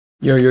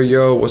Yo, yo,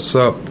 yo, what's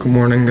up? Good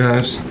morning,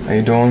 guys. How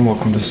you doing?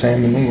 Welcome to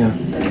Sam and Nia.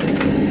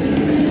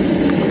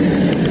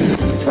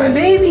 My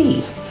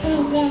baby.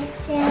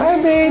 Hi,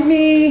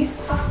 baby.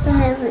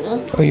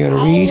 Oh, you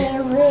wanna read?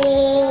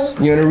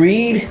 You wanna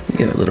read? You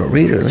got a little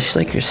reader, just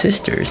like your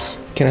sisters.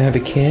 Can I have a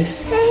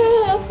kiss?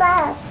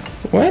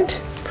 What?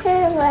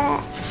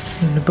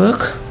 In the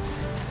book?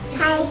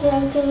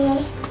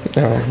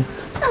 No.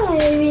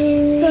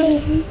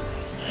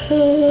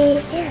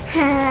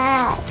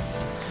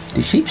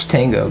 The sheep's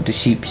tango, the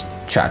sheep's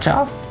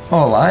cha-cha.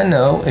 All I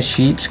know is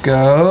sheep's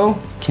go.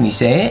 Can you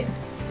say it?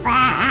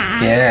 Bah.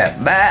 Yeah,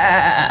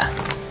 bah.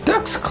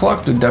 Ducks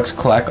cluck, the ducks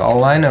clack.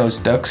 All I know is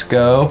ducks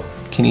go.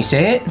 Can you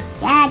say it?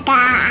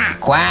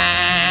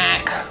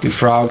 Quack. Do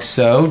frogs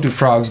sew? Do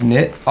frogs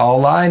knit?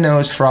 All I know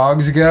is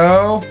frogs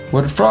go.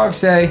 What did frogs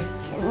say?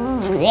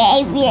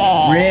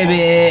 Ribbit.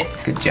 Ribbit.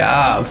 Good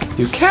job.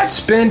 Do cats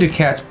spin? Do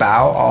cats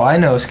bow? All I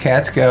know is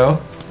cats go.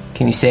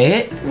 Can you say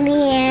it?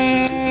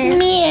 Meow.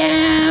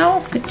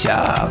 Meow. Good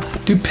job.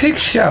 Do pigs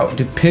shout?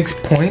 Do pigs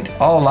point?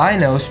 All I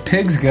know is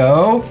pigs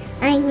go.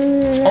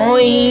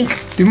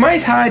 Oink. Do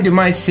mice hide? Do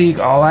mice seek?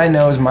 All I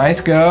know is mice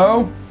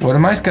go. Where do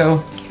mice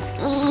go?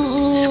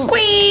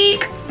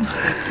 Squeak.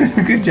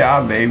 Good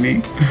job,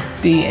 baby.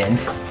 The end.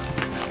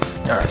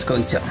 All right, let's go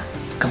eat something.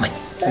 Come on.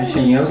 There's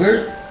some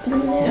yogurt.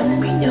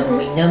 Nummy,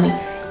 nummy, nummy.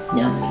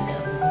 Nummy,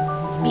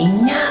 nummy,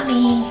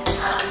 nummy.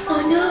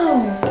 Oh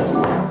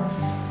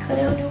no. Cut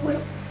out the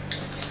whip.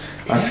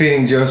 I'm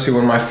feeding Josie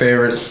one of my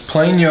favorites.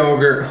 Plain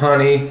yogurt,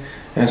 honey,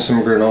 and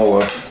some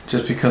granola.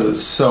 Just because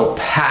it's so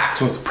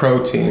packed with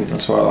protein.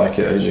 That's why I like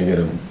it. As you get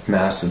a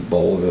massive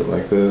bowl of it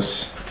like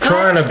this.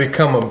 Trying to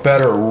become a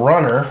better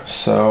runner,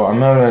 so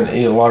I'm having to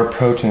eat a lot of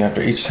protein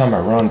after each time I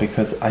run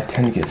because I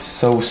tend to get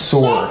so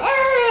sore.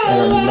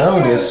 And I've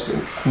noticed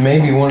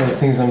maybe one of the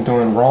things I'm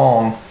doing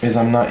wrong is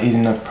I'm not eating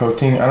enough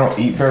protein. I don't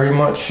eat very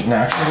much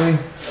naturally.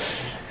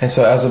 And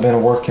so as I've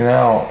been working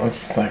out, I'm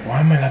like, why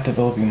am I not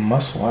developing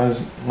muscle? Why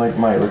is like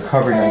my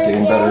recovery not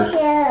getting better?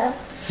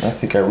 And I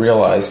think I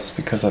realized it's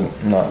because I'm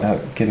not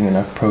getting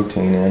enough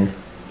protein in. You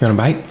want a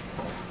bite?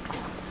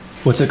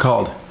 What's it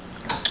called?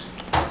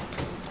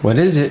 What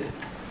is it?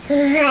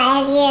 She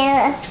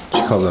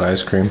calls it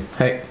ice cream.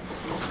 Hey.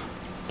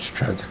 She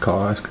tries to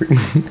call ice cream.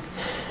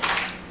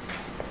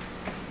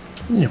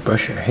 You need to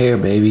brush your hair,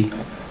 baby.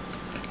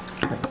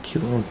 That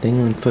cute little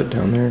dangling foot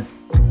down there.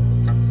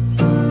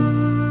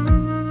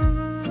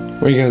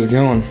 Where are you guys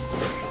going?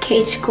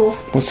 Cade school.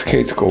 What's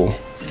Cade school?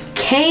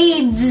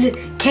 Cade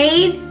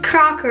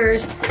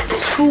Crocker's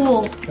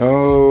school.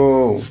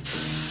 Oh.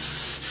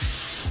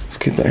 Let's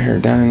get that hair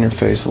down in your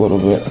face a little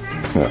bit.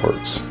 That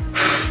works.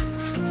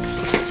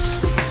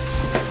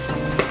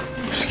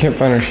 She can't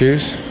find her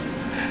shoes.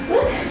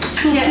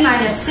 She can't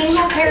find a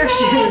single pair of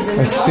shoes.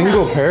 A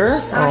single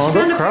pair? Oh,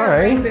 don't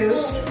cry.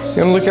 Boots.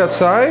 You wanna look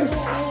outside?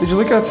 Did you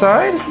look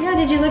outside? Yeah,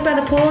 did you look by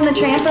the pool and the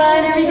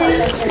trampoline and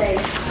everything?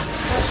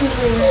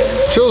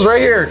 Chill's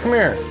right here. Come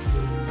here.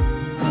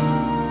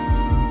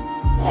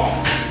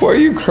 Why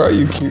you cry,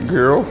 you cute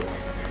girl?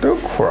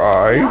 Don't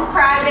cry. Don't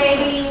cry,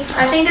 baby.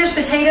 I think there's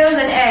potatoes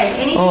and egg.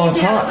 Anything you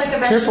see that looks like a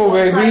vegetable.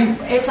 Careful,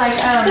 baby. It's like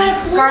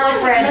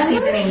garlic bread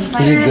seasoning.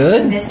 Is it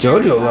good?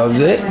 Jojo loves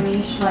it.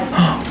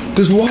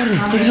 There's water.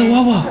 Look at the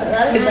wawa.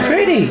 It's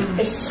pretty.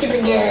 It's super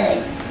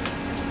good.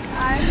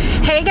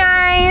 Hey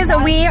guys,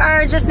 we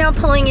are just now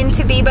pulling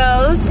into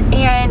Bebo's,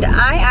 and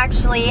I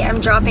actually am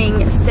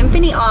dropping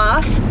Symphony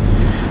off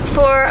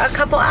for a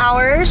couple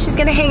hours. She's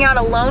gonna hang out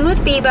alone with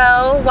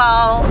Bebo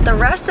while the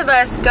rest of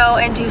us go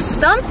and do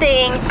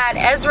something at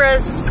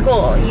Ezra's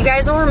school. You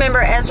guys will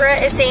remember Ezra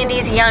is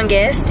Sandy's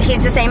youngest.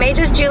 He's the same age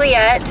as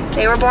Juliet.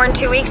 They were born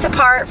 2 weeks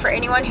apart for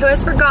anyone who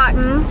has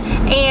forgotten.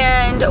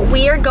 And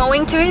we are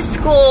going to his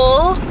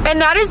school,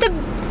 and that is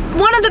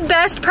one of the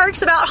best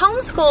perks about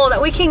homeschool,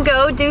 that we can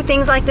go do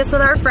things like this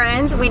with our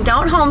friends. We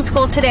don't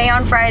homeschool today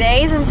on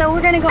Fridays, and so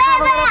we're gonna go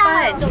have a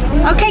little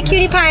fun. Okay,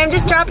 cutie pie, I'm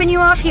just dropping you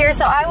off here,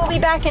 so I will be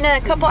back in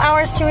a couple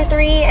hours, 2 or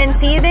 3, and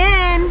see you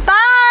then.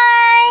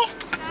 Bye!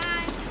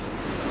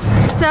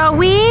 So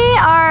we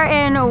are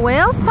in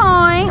Wales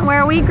Point,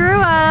 where we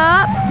grew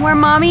up, where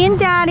Mommy and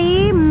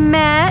Daddy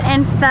met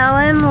and fell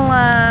in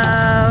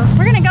love.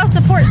 We're gonna go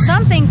support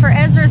something for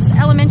Ezra's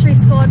elementary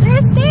school.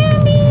 There's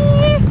Sandy!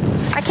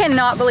 I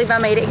cannot believe I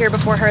made it here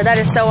before her. That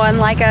is so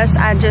unlike us.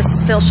 I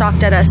just feel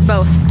shocked at us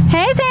both.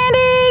 Hey,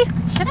 Sandy!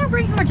 Should I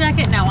bring her a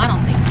jacket? No, I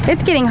don't think so.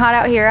 It's getting hot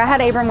out here. I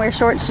had Abram wear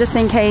shorts just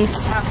in case.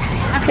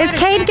 Okay. Is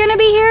Cade gonna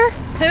be here?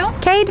 Who?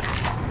 Cade?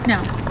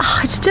 No.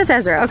 Oh, it's just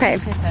Ezra. Okay.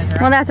 It's just Ezra.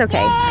 Well, that's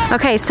okay. Yay!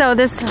 Okay, so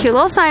this cute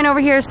little sign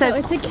over here says... So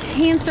it's a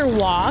cancer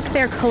walk.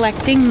 They're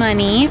collecting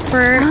money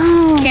for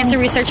cancer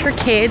research for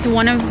kids.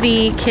 One of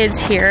the kids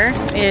here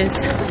is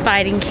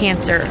fighting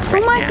cancer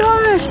right Oh my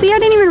gosh. See, I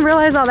didn't even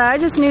realize all that. I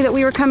just knew that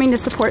we were coming to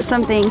support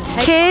something.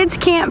 Kids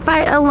can't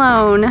fight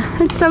alone.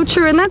 It's so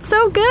true, and that's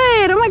so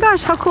good. Oh my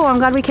gosh, how cool. I'm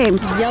glad we came.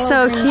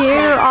 So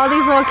cute. All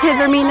these little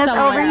kids are meeting us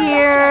over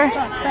here.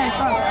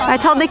 I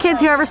told the kids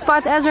whoever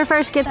spots Ezra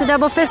first gets a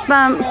double fist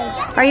bump.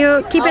 Are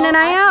you keeping an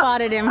eye out? I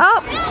spotted him.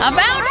 Oh, I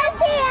found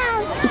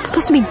him. It's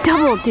supposed to be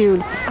double,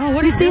 dude. Oh,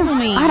 what does double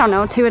mean? I don't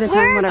know, 2 at a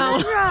time,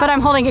 whatever. But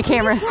I'm holding a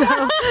camera, so.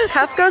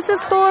 Huff goes to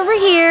school over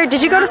here.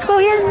 Did you go to school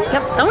here?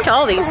 Yep, I went to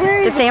all these.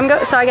 Did Sam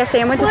go? So I guess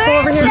Sam went to school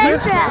over here too?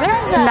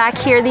 Back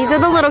here, these are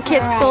the little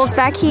kids' schools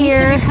back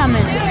here.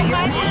 Coming.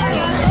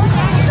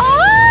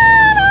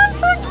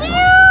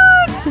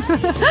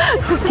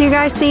 Do you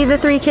guys see the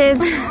 3 kids?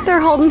 They're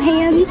holding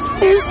hands.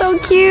 They're so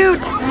cute.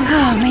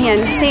 Oh man,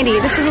 Sandy,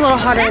 this is a little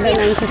hotter than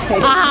I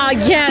anticipated. Ah,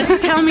 yes.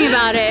 Tell me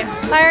about it.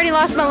 I already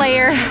lost my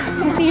layer.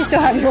 I see you still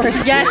have yours.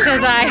 Yes,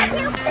 because I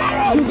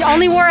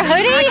only wore a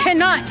hoodie? I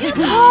cannot.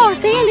 Oh,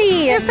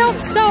 Sandy. It felt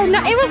so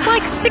nice. It was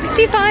like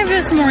 65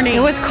 this morning.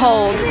 It was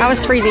cold. I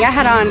was freezing. I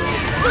had on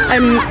a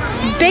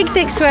big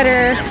thick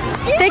sweater,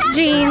 thick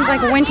jeans,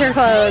 like winter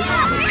clothes.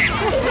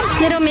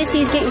 Little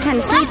Missy's getting kind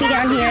of sleepy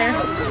down here.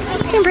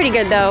 Doing pretty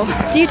good though.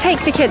 Do you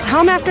take the kids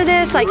home after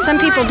this? Like some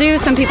people do,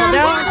 some people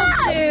don't.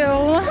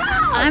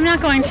 I'm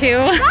not going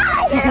to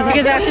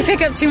because I have to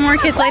pick up 2 more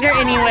kids later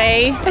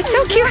anyway. It's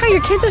so cute how your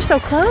kids are so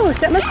close.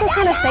 That must feel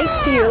kind of safe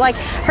to you. Like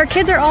her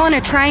kids are all in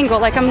a triangle.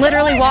 Like I'm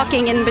literally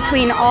walking in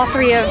between all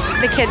 3 of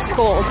the kids'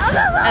 schools.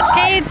 That's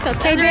Cade's. That's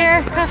Cade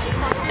Bear. Cuffs.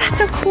 That's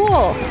so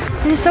cool.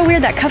 And it's so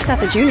weird that Cuff's at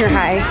the junior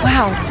high.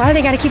 Wow, why do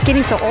they gotta keep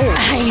getting so old?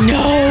 I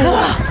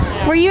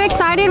know. Were you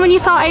excited when you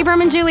saw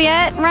Abram and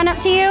Juliet run up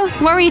to you?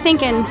 What were you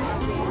thinking?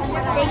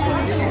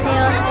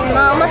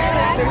 Mama.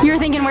 You were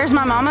thinking, where's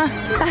my mama?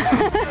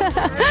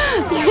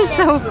 You're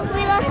so...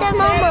 We lost our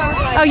mama.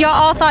 Oh, y'all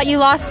all thought you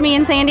lost me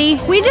and Sandy?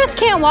 We just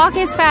can't walk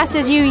as fast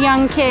as you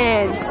young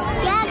kids.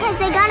 Yeah, because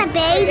they got a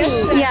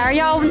baby. Yeah, are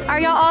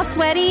y'all all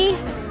sweaty?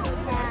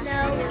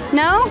 No.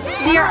 No?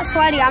 I'm not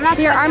sweaty. I'm not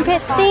Do your sweaty.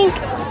 armpits stink?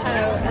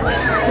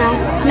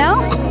 No?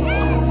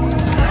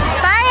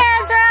 Bye,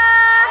 Ezra!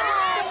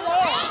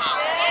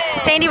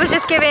 Sandy was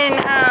just giving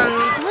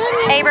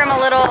Abram a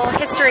little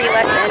history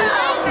lesson.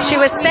 She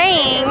was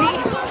saying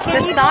the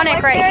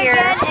Sonic right here,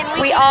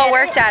 we all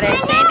worked at it.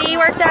 Sandy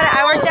worked at it,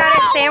 I worked at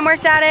it, Sam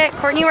worked at it,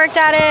 Courtney worked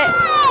at it.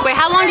 Wait,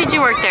 how long did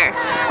you work there?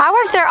 I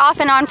worked there off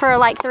and on for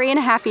like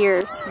 3.5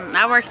 years.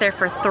 I worked there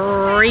for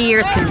 3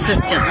 years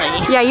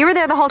consistently. Yeah, you were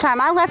there the whole time.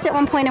 I left at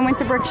one point and went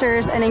to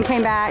Brookshire's and then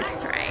came back.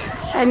 That's right.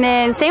 And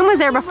then Sam was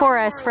there before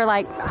us for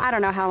like, I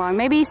don't know how long,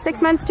 maybe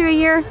 6 months to a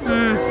year.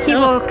 He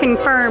will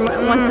confirm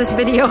once this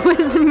video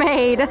is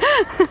made.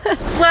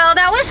 Well,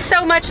 that was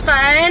so much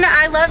fun.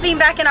 I love being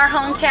back in our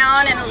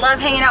hometown and love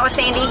hanging out with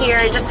Sandy here.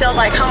 It just feels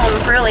like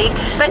home, really.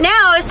 But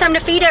now it's time to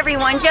feed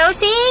everyone.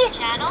 Josie,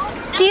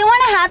 do you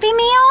want a Happy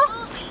Meal?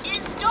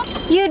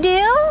 You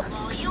do?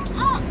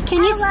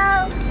 Can you?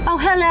 Hello. Oh,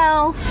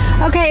 hello.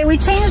 Okay, we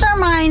changed our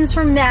minds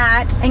from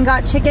that and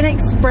got Chicken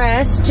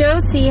Express.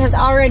 Josie has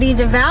already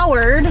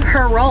devoured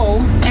her roll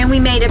and we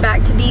made it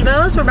back to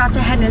Bebo's. We're about to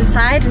head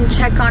inside and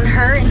check on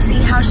her and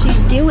see how she's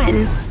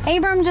doing.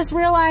 Abram just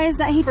realized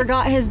that he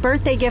forgot his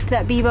birthday gift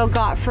that Bebo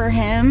got for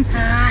him.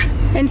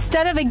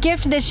 Instead of a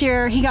gift this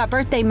year, he got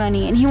birthday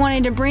money and he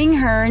wanted to bring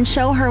her and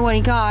show her what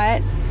he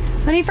got,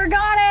 but he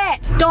forgot it.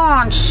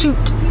 Darn, shoot.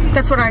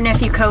 That's what our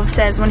nephew Cove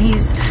says when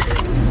he's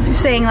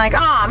saying like,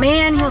 aw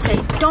man, he'll say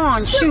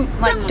darn, shoot,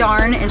 like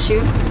darn and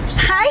shoot.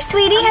 Hi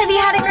sweetie, have you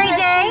had a great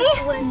day?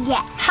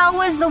 Yeah. How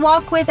was the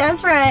walk with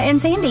Ezra and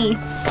Sandy?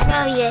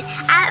 Really good.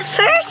 At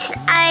first,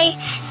 I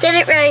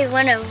didn't really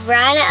want to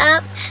run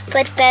up,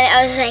 but then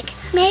I was like,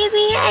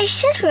 maybe I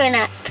should run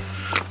up.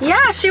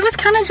 Yeah, she was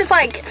kind of just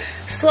like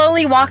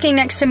slowly walking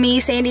next to me,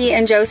 Sandy,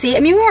 and Josie. I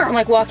mean, we weren't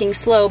like walking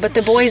slow, but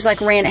the boys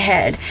like ran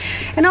ahead.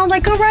 And I was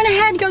like, go run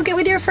ahead, go get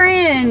with your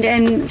friend.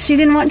 And she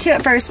didn't want to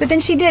at first, but then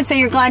she did, so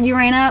you're glad you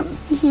ran up?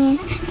 Mm-hmm.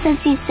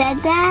 Since you said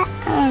that,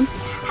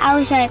 I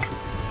was like,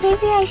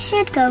 maybe I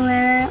should go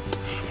run up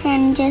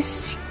and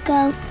just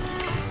go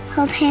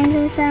hold hands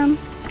with them.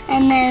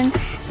 And then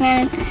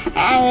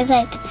I was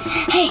like,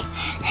 hey,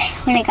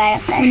 when I got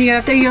up there. When you got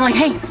up there, you're like,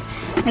 hey.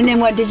 And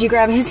then what, did you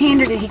grab his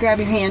hand or did he grab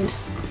your hand?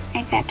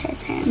 I grabbed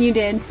his hand. You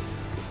did.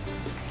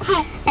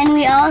 And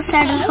we all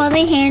started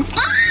holding hands.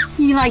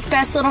 You like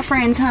best little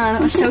friends, huh?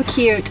 That was so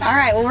cute. All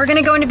right, well, we're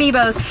gonna go into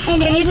Bebo's.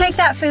 And Can you take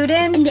that food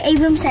in? And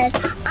Abram said,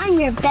 I'm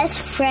your best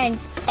friend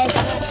ever.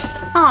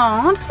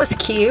 Aw, that was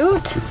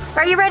cute.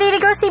 Are you ready to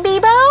go see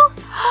Bebo?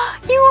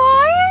 You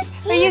are?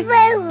 You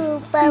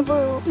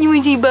Bubble. You want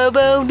to see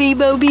Bobo,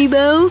 Bebo,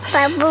 Bebo?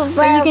 Bubble.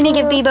 Are you gonna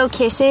give Bebo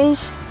kisses?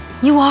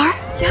 You are?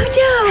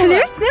 Jojo!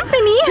 There's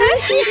Symphony. Do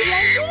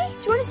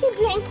you want to see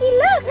Blanky?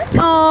 Look.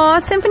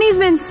 Aw, Symphony's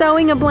been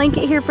sewing a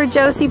blanket here for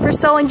Josie for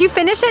so long. Did you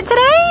finish it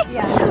today?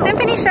 Yeah.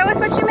 Symphony, show us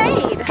what you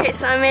made. Okay,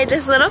 so I made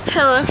this little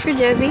pillow for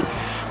Josie.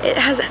 It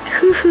has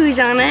hoo-hoos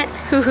on it.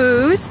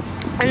 Hoo-hoos.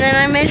 And then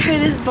I made her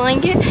this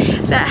blanket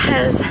that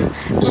has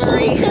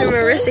Marie from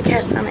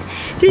Aristocats on it.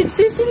 Did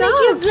Sissy make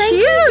you a blanket?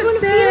 Cute, Do you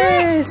want to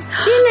feel it?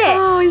 Feel it.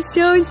 Oh,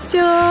 so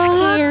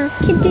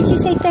soft. Did you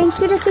say thank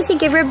you to Sissy?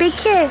 Give her a big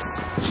kiss.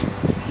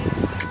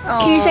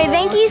 Can you say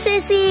thank you,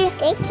 Sissy?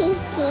 Thank you,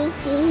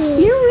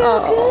 Sissy.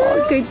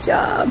 Oh, good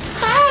job.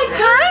 Hi,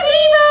 Bebo!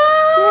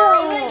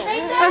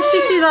 she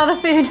sees all the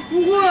food.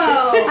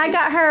 Whoa. I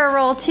got her a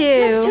roll too.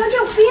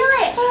 Jojo, feel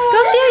it.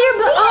 Go feel your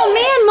oh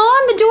man,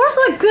 Mom, the doors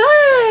look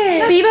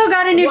good. Bebo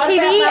got a new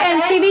TV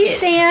and TV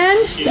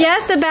stand.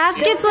 Yes, the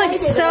baskets look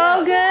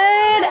so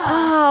good.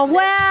 Oh,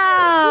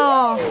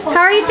 wow. How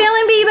are you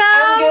feeling, Bebo?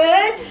 I'm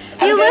good.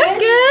 You look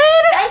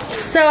good.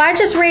 So I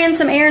just ran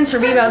some errands for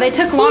Bebo. They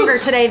took longer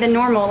today than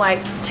normal, like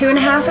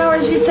 2.5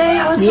 hours, you'd say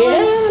I was gone.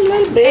 Yeah, a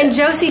little bit. And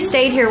Josie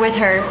stayed here with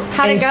her.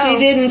 How'd it go? She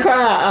didn't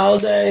cry all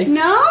day.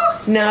 No?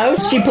 No,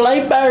 she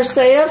played by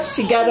herself.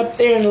 She got up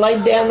there and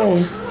laid down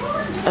on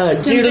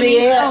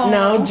Juliet. Oh.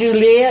 No,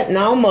 Juliet, and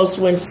almost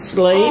went to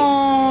sleep.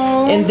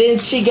 Oh. And then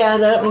she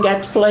got up and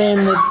got to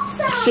playing with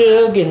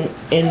Shug and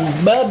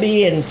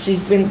Bubby, and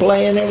she's been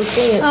playing ever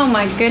since. Oh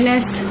my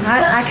goodness.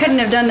 I couldn't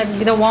have done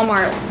the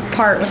Walmart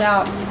part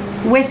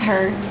with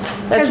her.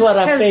 That's what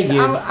I figured.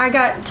 I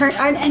got turned,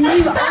 and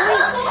you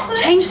always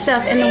change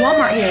stuff in the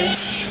Walmart here.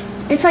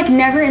 It's like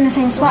never in the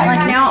same spot.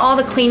 Like now all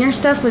the cleaner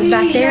stuff was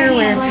back there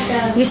where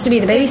it used to be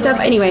the baby stuff.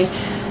 Anyway,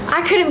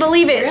 I couldn't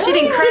believe it. She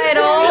didn't cry at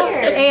all.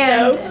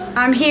 And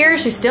I'm here.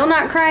 She's still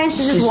not crying.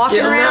 She's just walking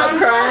around. She's still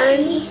not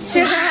crying. She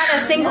hasn't had a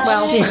single,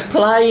 She's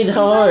played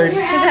hard. she's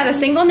had a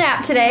single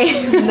nap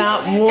today.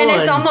 Not one. And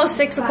it's almost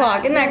 6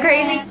 o'clock. Isn't that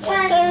crazy?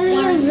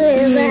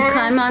 You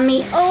climb on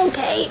me.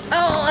 Okay.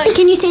 Oh,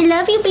 can you say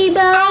love you, Bebo?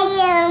 I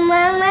love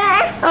Mama.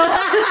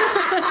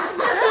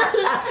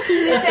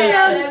 Say I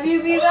love you,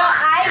 Bebo. I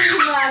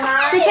love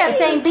Mama. She kept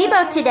saying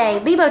Bebo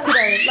today. Bebo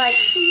today. Like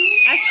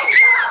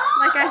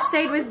I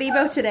stayed with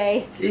Bebo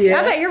today. Yeah.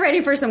 I bet you're ready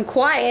for some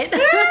quiet. Go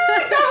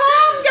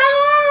home, go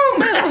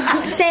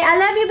home. Say I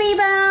love you,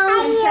 Bebo.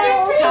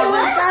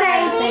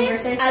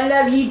 Say I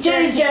love you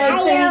too,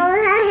 Josie.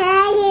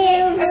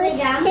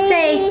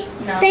 say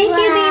thank you,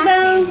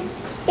 Bebo.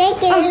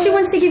 Thank you. Oh, she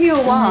wants to give you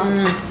a walk.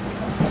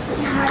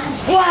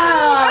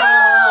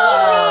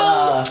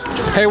 Wow.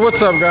 Hey,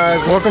 what's up, guys?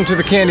 Welcome to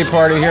the candy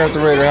party here at the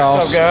Raider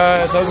House. What's up,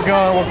 guys? How's it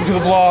going? Welcome to the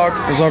vlog.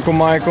 There's Uncle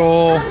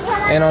Michael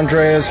and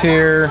Andrea's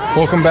here.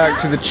 Welcome back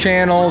to the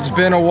channel. It's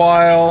been a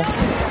while,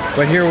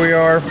 but here we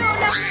are.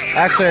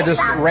 Actually, I just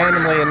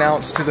randomly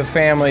announced to the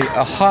family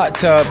a hot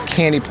tub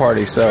candy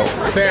party, so.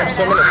 Sam,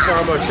 someone at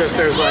Starbucks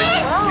yesterday was like,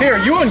 hey,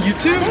 are you on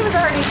YouTube?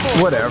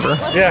 Whatever.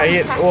 Yeah,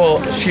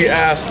 she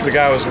asked the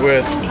guy I was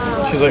with,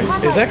 she's like,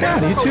 is that guy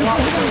on YouTube?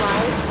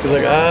 He's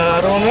like,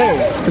 I don't know.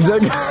 Is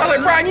that I was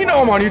like, Brian, you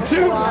know I'm on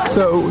YouTube.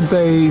 so?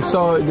 They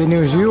knew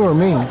it was you or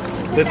me?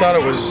 They thought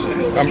it was,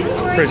 I'm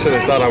pretty sure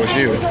they thought I was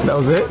you. That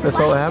was it? That's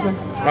all that happened?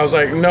 I was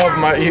like, no,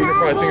 you're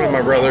probably thinking of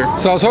my brother.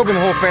 So I was hoping the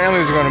whole family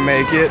was going to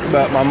make it,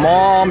 but my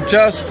mom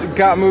just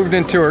got moved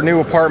into her new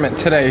apartment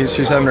today.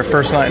 She's having her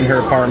first night in her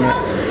apartment,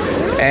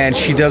 and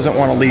she doesn't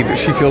want to leave it.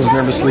 She feels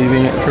nervous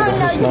leaving it for the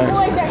first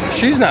night.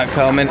 She's not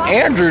coming.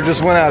 Andrew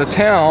just went out of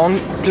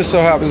town. Just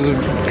so happens to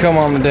come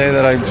on the day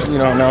that I,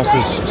 announced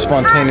this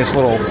spontaneous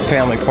little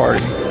family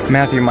party.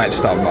 Matthew might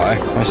stop by.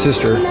 My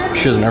sister,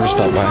 she doesn't ever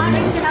stop by.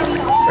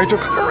 Rachel,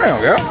 come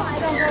around, girl.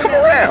 Come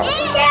around.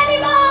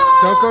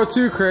 Don't go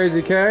too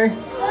crazy, Kay.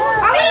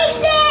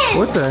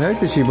 What the heck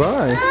did she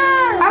buy?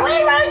 Are we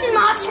roasting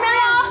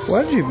marshmallows?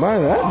 Why did you buy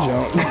that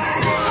junk?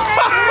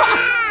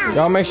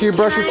 Y'all make sure you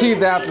brush your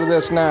teeth after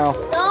this now.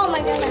 Oh my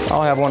goodness.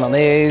 I'll have one of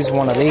these,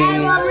 one of these. I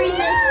love Reese's.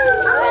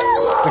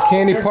 The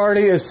candy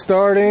party is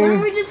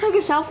starting. We just took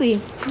a selfie.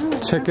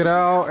 Check it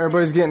out.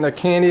 Everybody's getting their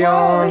candy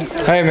on.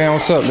 Hey man,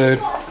 what's up, dude?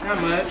 Not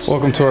much.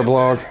 Welcome to our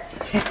vlog.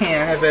 I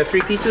have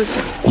 3 pizzas.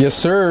 Yes,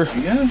 sir.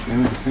 Yeah.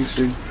 Thanks,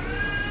 dude.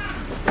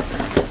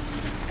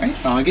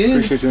 All good.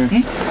 Appreciate you. Oh,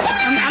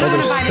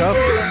 there's stuff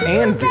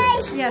and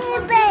bits. Yes. You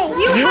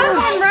have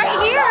one right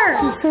here.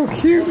 So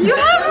cute. You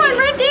have one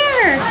right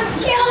there.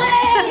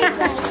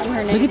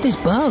 Look at this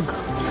bug.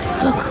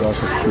 Look.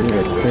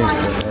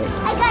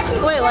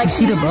 Wait, like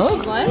See the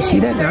bug? You see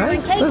that guy?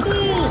 Look.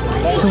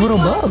 It's a little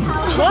bug.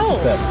 whoa.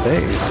 That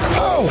face.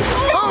 Oh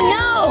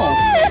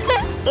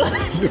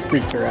You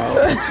freaked her out.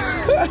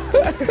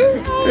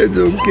 It's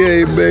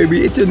okay,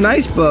 baby. It's a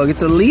nice bug.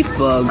 It's a leaf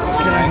bug.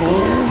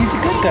 He's a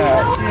good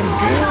guy.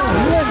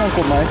 You like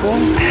Uncle Michael?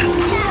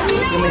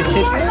 You want me to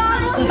take him?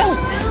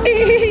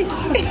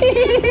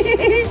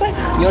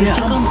 You want to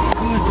tickle him?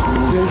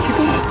 You want to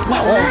tickle him?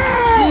 Wow,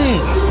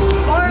 yes.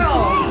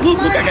 Look,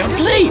 I got a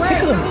plate.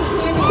 Tickle him.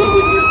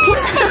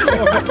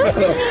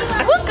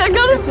 Look, I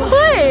got a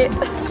plate.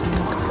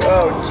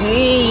 Oh,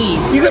 jeez.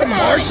 You got a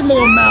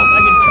marshmallow mouth. I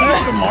can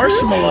taste the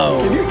marshmallow.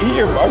 Can you eat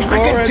your marshmallow I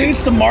can already?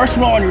 taste the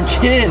marshmallow on your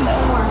chin.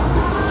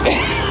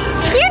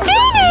 You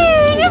did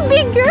it. You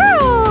big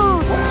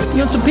girl. You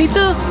want some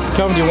pizza?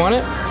 Kelvin, do you want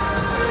it?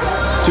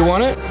 Do you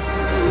want it?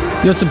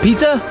 You want some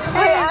pizza?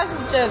 Hey, ask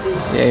Josie.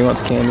 Yeah, he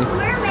wants candy.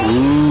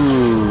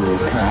 Ooh,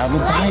 can I have a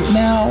bite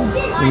now?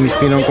 Can you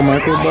feed Uncle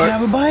Michael a Can I bite?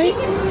 have a bite?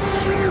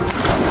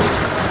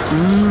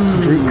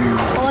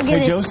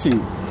 Hey, Josie,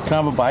 can I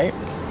have a bite?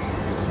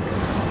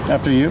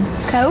 After you?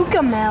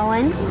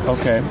 Cocomelon.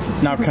 Okay.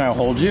 Now can I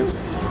hold you?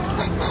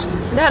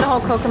 That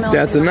whole cocomelon.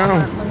 That's a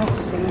no.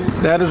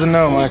 That is a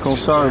no, Michael.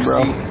 Sorry,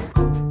 bro.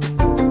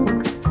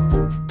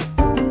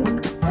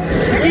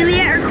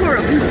 Juliet or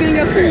Coral? Who's gonna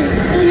go first?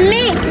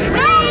 Me.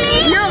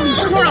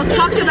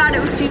 talked about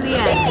it with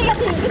Juliet.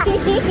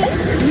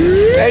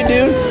 Hey,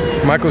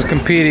 dude. Michael's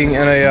competing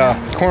in a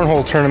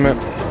cornhole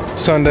tournament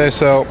Sunday,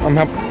 so I'm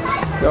happy.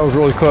 That was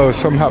really close,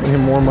 so I'm helping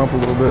him warm up a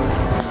little bit.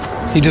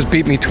 He just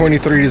beat me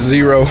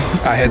 23-0.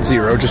 I had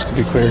 0, just to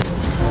be clear.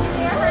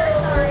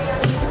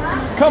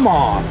 Come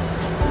on.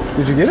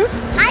 Did you get it?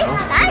 Hi,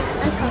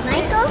 Uncle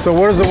Michael. So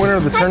what does the winner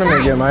of the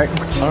tournament get, Mike?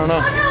 I don't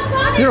know.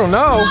 You don't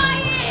know?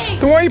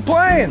 Then why are you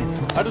playing?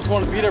 I just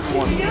want to beat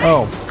everyone.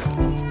 Oh.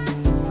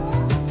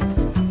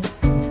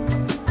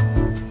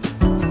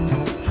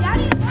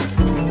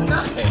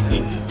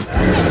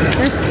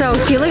 They're so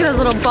cute. Look at those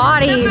little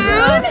bodies.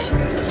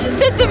 She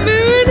said the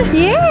moon.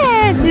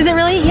 Yes. Is it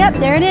really? Yep,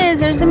 there it is.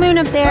 There's the moon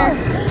up there.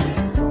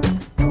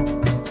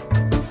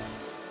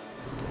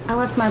 I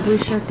left my blue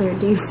shirt there.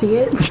 Do you see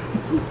it?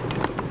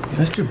 You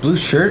left your blue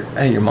shirt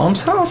at your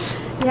mom's house?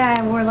 Yeah,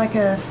 I wore like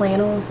a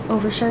flannel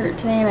overshirt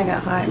today and I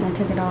got hot and I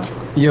took it off.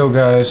 Yo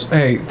guys,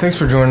 hey, thanks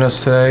for joining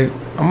us today.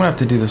 I'm gonna have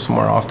to do this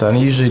more often. I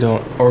usually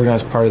don't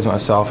organize parties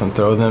myself and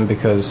throw them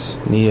because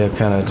Nia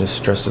kind of just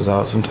stresses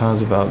out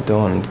sometimes about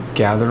doing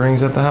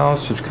gatherings at the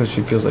house just because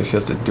she feels like she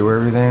has to do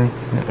everything.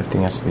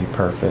 Everything has to be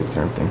perfect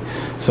and everything.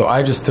 So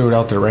I just threw it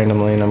out there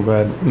randomly and I'm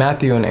glad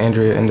Matthew and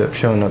Andrea ended up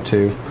showing up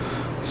too.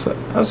 So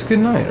that was a good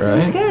night, right? It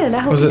was good. I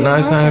hope was it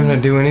nice not having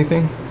to do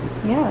anything?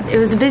 Yeah. It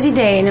was a busy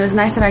day and it was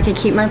nice that I could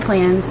keep my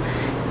plans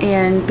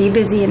and be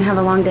busy and have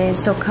a long day and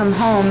still come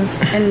home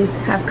and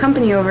have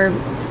company over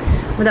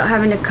without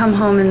having to come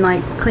home and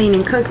like clean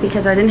and cook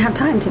because I didn't have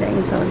time today,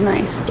 and so it was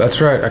nice. That's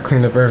right. I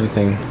cleaned up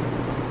everything.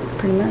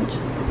 Pretty much.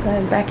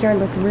 The backyard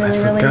looked really nice.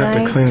 I forgot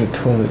to clean the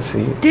toilet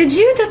seat. Did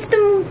you? That's the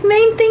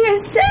main thing I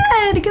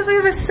said because we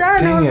have a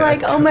son. Dang I was it,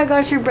 like, oh my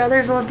gosh, your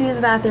brothers will have to use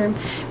the bathroom.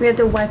 We have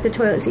to wipe the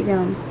toilet seat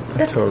down.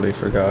 I totally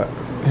forgot.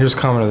 Here's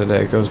comment of the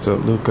day. It goes to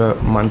Luca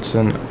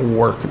Munson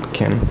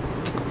Workkin.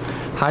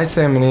 Hi,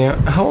 Sam and Nia.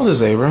 How old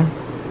is Abram?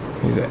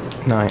 He's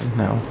at 9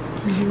 now.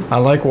 I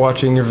like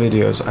watching your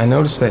videos. I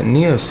noticed that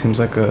Nia seems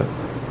like a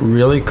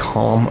really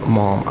calm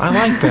mom. I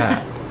like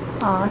that.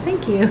 Aw,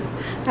 thank you.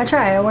 I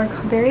try. I work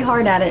very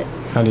hard at it.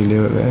 How do you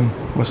do it, babe?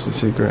 What's the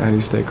secret? How do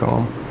you stay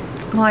calm?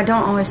 Well, I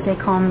don't always stay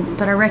calm,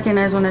 but I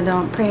recognize when I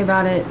don't. Pray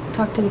about it.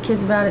 Talk to the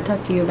kids about it.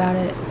 Talk to you about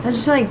it. I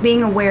just like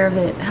being aware of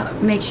it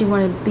makes you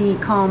want to be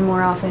calm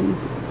more often.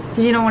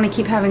 Because you don't want to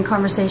keep having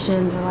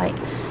conversations or like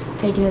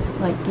taking it,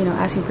 like, you know,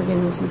 asking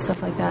forgiveness and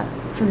stuff like that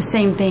for the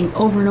same thing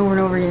over and over and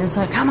over again. It's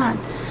like, come on.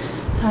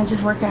 So I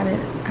just work at it.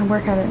 I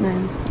work at it and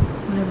then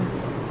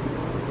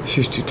whatever.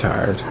 She's too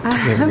tired. I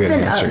have good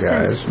been answer, up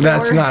guys. since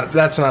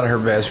That's not her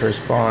best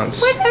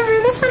response.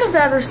 Whatever. That's not a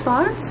bad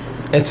response.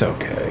 It's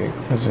okay.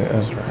 That's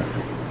right.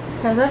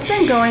 Guys, I've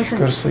been going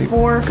since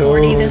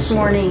 4:40 this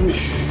morning.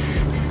 Shh.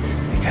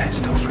 You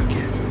guys, don't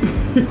forget.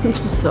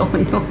 You're so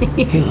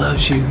annoying. He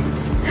loves you.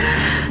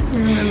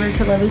 Remember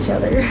to love each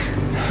other.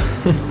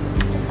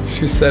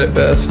 She said it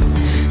best.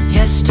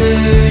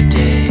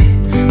 Yesterday